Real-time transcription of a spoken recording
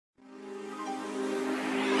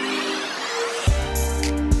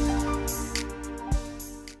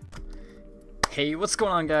Hey, what's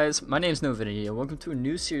going on, guys? My name is Novenady and welcome to a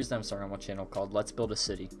new series that I'm starting on my channel called Let's Build a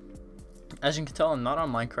City. As you can tell, I'm not on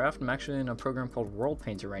Minecraft. I'm actually in a program called World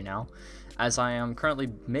Painter right now, as I am currently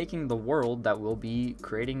making the world that we'll be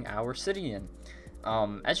creating our city in.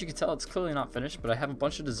 As you can tell, it's clearly not finished, but I have a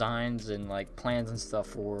bunch of designs and like plans and stuff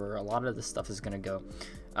for where a lot of this stuff is going to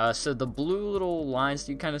go. So the blue little lines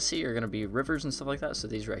that you kind of see are going to be rivers and stuff like that. So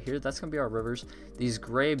these right here, that's going to be our rivers. These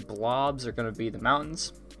gray blobs are going to be the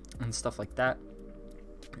mountains and stuff like that.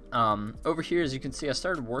 Over here, as you can see, I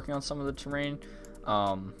started working on some of the terrain.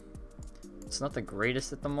 It's not the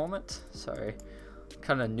greatest at the moment. Sorry, I'm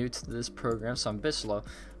kind of new to this program, so I'm a bit slow.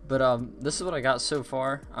 But this is what I got so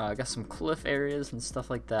far. I got some cliff areas and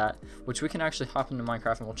stuff like that, which we can actually hop into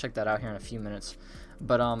Minecraft and we'll check that out here in a few minutes.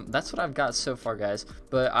 But that's what I've got so far, guys.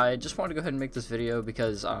 But I just wanted to go ahead and make this video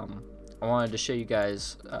because I wanted to show you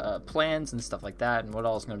guys plans and stuff like that and what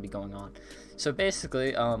all is going to be going on. So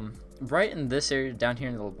basically, right in this area down here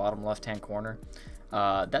in the bottom left hand corner,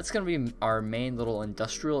 that's going to be our main little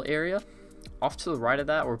industrial area. Off to the right of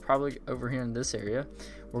that, we're probably over here in this area,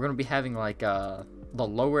 we're going to be having like the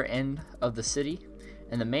lower end of the city,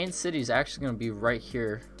 and the main city is actually going to be right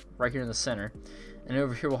here in the center. And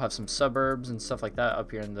over here we'll have some suburbs and stuff like that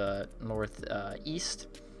up here in the north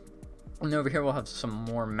east. And over here we'll have some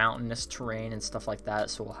more mountainous terrain and stuff like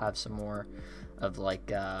that, so we'll have some more of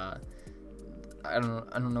like I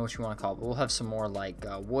don't know what you want to call it, but we'll have some more like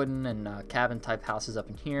wooden and cabin type houses up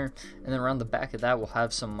in here. And then around the back of that we'll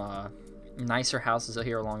have some nicer houses out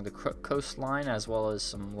here along the coastline, as well as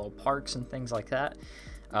some little parks and things like that.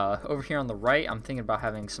 Over here on the right, I'm thinking about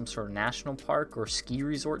having some sort of national park or ski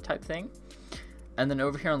resort type thing. And then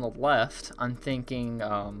over here on the left, I'm thinking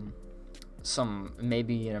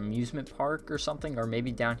maybe an amusement park or something, or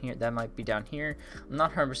maybe down here, that might be down here. I'm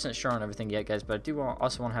not 100% sure on everything yet, guys, but I do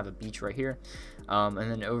also want to have a beach right here. And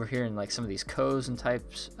then over here in like some of these coves and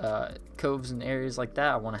coves and areas like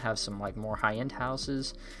that, I want to have some like more high-end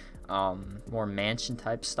houses, more mansion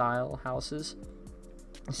type style houses.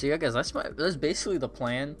 So yeah, guys, that's basically the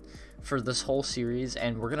plan for this whole series,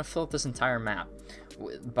 and we're gonna fill up this entire map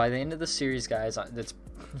by the end of the series, guys.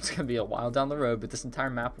 It's gonna be a while down the road, but this entire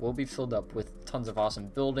map will be filled up with tons of awesome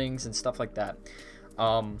buildings and stuff like that.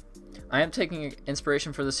 I am taking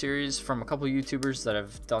inspiration for the series from a couple YouTubers that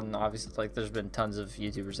have done, obviously, like there's been tons of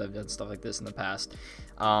YouTubers that have done stuff like this in the past.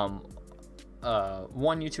 One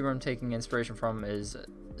YouTuber I'm taking inspiration from is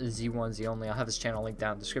Z1Z Only. I'll have his channel linked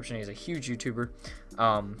down in the description. He's a huge YouTuber,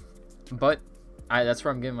 but that's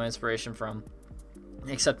where I'm getting my inspiration from,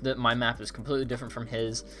 except that my map is completely different from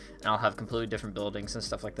his, and I'll have completely different buildings and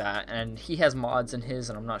stuff like that. And he has mods in his,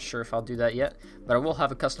 and I'm not sure if I'll do that yet, but I will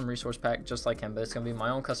have a custom resource pack just like him, but it's going to be my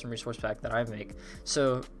own custom resource pack that I make.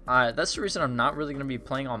 So that's the reason I'm not really going to be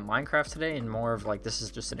playing on Minecraft today, and more of like this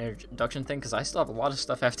is just an introduction thing, because I still have a lot of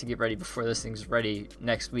stuff I have to get ready before this thing's ready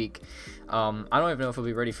next week. I don't even know if it'll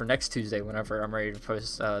be ready for next Tuesday whenever I'm ready to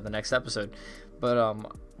post the next episode, but I'm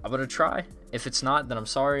gonna try. If it's not, then I'm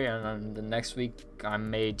sorry, and the next week I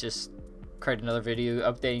may just create another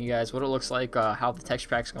video updating you guys what it looks like, how the texture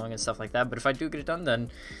pack's going and stuff like that. But if I do get it done,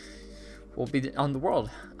 then we'll be on the world.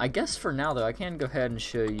 I guess for now though, I can go ahead and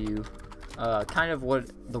show you kind of what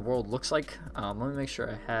the world looks like. Let me make sure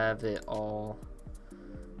I have it all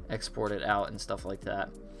exported out and stuff like that.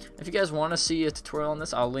 If you guys want to see a tutorial on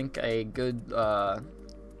this, I'll link a good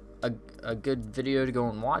good video to go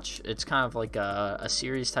and watch. It's kind of like a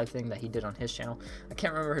series type thing that he did on his channel. I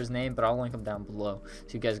can't remember his name, but I'll link him down below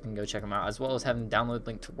so you guys can go check him out, as well as having download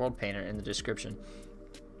link to World Painter in the description,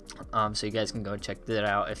 so you guys can go and check that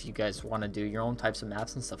out if you guys want to do your own types of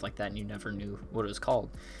maps and stuff like that and you never knew what it was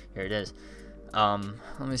called. Here it is. Let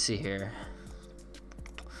me see here.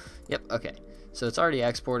 Yep, okay, so it's already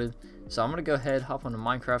exported, so I'm gonna go ahead, hop onto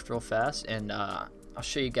Minecraft real fast, and I'll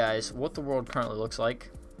show you guys what the world currently looks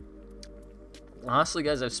like. Honestly,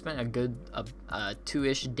 guys, I've spent a good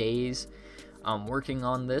 2-ish days working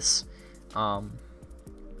on this for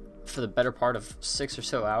the better part of 6 or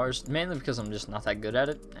so hours, mainly because I'm just not that good at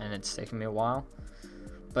it and it's taken me a while,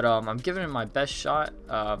 but I'm giving it my best shot.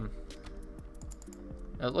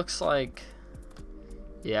 It looks like,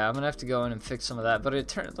 yeah, I'm gonna have to go in and fix some of that, but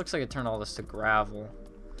it looks like it turned all this to gravel.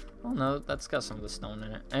 Oh no, that's got some of the stone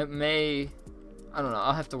in it. It may, I don't know,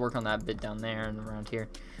 I'll have to work on that bit down there and around here,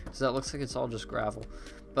 because that looks like it's all just gravel.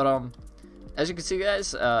 But as you can see,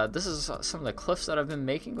 guys, this is some of the cliffs that I've been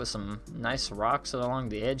making with some nice rocks along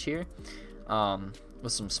the edge here.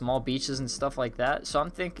 with some small beaches and stuff like that. So I'm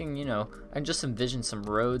thinking, you know, I can just envision some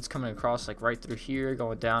roads coming across like right through here,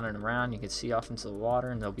 going down and around. You can see off into the water,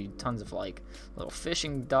 and there'll be tons of like little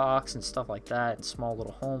fishing docks and stuff like that, and small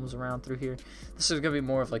little homes around through here. This is going to be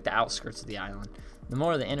more of like the outskirts of the island. The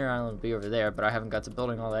more of the inner island will be over there, but I haven't got to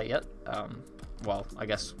building all that yet. Well, I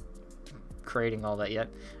guess creating all that yet.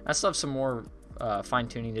 I still have some more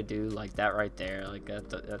fine-tuning to do, like that right there. Like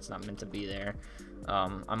that's not meant to be there.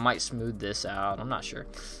 I might smooth this out. I'm not sure.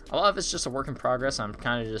 A lot of it's just a work in progress. I'm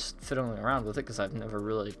kind of just fiddling around with it because I've never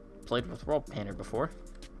really played with World Painter before.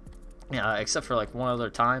 Yeah, except for like one other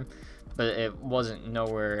time, but it wasn't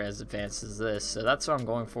nowhere as advanced as this. So that's what I'm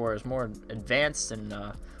going for, is more advanced and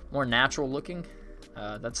more natural looking.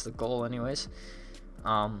 That's the goal anyways.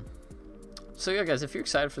 So yeah, guys, if you're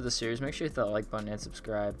excited for this series, make sure you hit that like button and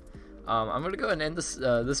subscribe. I'm gonna go ahead and end this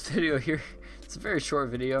this video here. It's a very short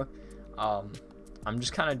video. I'm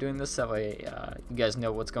just kind of doing this that way you guys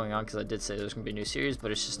know what's going on, because I did say there's gonna be a new series,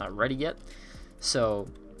 but it's just not ready yet. So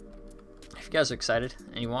if you guys are excited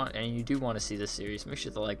and you do want to see this series, make sure to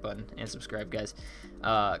hit the like button and subscribe, guys.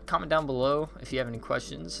 Comment down below if you have any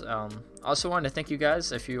questions. I also wanted to thank you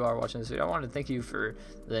guys, if you are watching this video. I wanted to thank you for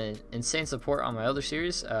the insane support on my other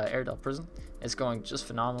series, Airedale Prison. It's going just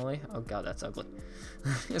phenomenally. Oh god, that's ugly.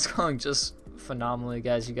 It's going just phenomenally,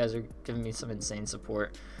 guys. You guys are giving me some insane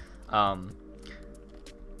support. I'm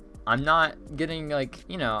not getting, like,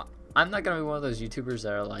 you know, I'm not gonna be one of those YouTubers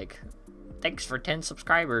that are like, thanks for 10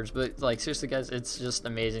 subscribers, but like, seriously guys, it's just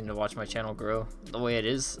amazing to watch my channel grow the way it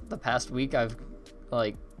is. The past week I've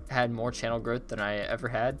like had more channel growth than I ever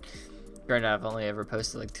had. Granted, I've only ever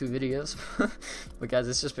posted like 2 videos, but guys,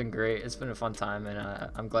 it's just been great. It's been a fun time, and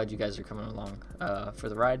I'm glad you guys are coming along for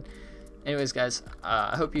the ride. Anyways, guys,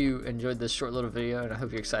 I hope you enjoyed this short little video, and I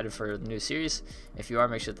hope you're excited for the new series. If you are,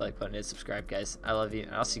 make sure to like button and subscribe, guys. I love you,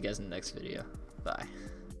 and I'll see you guys in the next video. Bye.